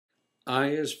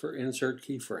I is for insert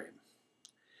keyframe.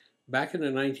 Back in the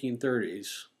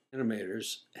 1930s,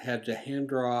 animators had to hand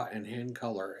draw and hand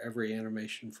color every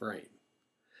animation frame.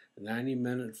 A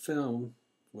 90-minute film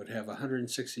would have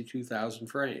 162,000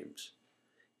 frames.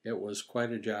 It was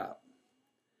quite a job.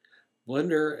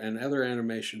 Blender and other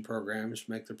animation programs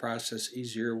make the process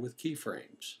easier with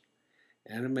keyframes.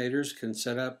 Animators can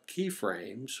set up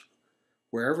keyframes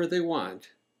wherever they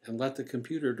want and let the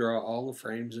computer draw all the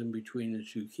frames in between the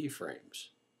two keyframes.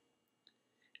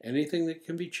 Anything that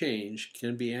can be changed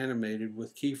can be animated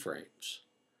with keyframes.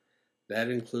 That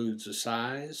includes the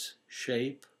size,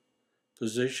 shape,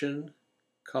 position,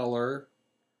 color,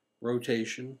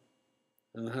 rotation,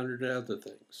 and 100 other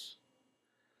things.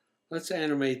 Let's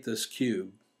animate this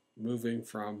cube, moving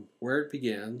from where it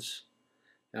begins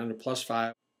down to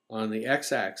 +5 on the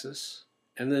x-axis,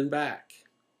 and then back.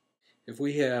 If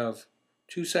we have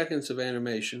 2 seconds of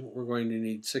animation, we're going to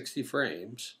need 60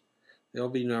 frames. They'll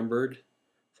be numbered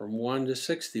from 1 to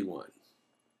 61.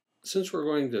 Since we're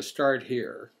going to start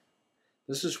here,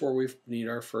 this is where we need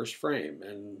our first frame,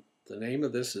 and the name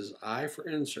of this is I for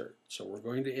insert. So we're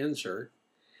going to insert,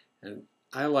 and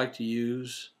I like to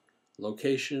use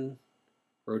location,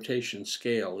 rotation,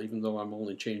 scale, even though I'm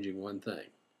only changing one thing.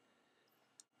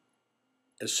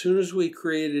 As soon as we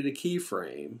created a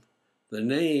keyframe, the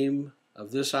name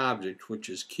of this object, which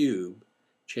is cube,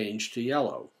 changed to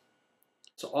yellow.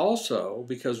 So also,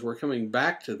 because we're coming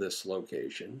back to this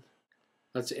location,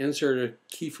 let's insert a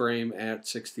keyframe at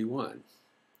 61.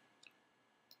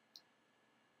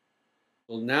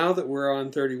 Well, now that we're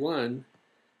on 31,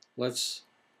 let's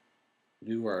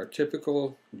do our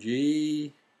typical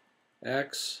G,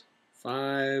 X,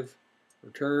 5,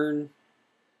 return.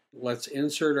 Let's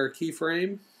insert our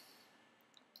keyframe.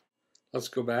 Let's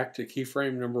go back to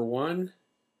keyframe number 1,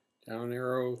 down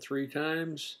arrow 3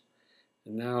 times.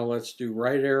 And now let's do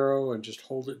right arrow and just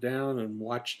hold it down and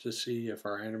watch to see if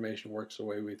our animation works the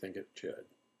way we think it should.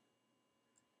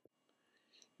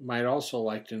 You might also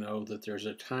like to know that there's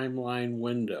a timeline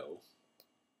window.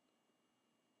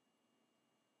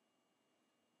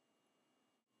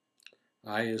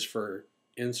 I is for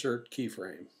insert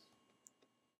keyframe.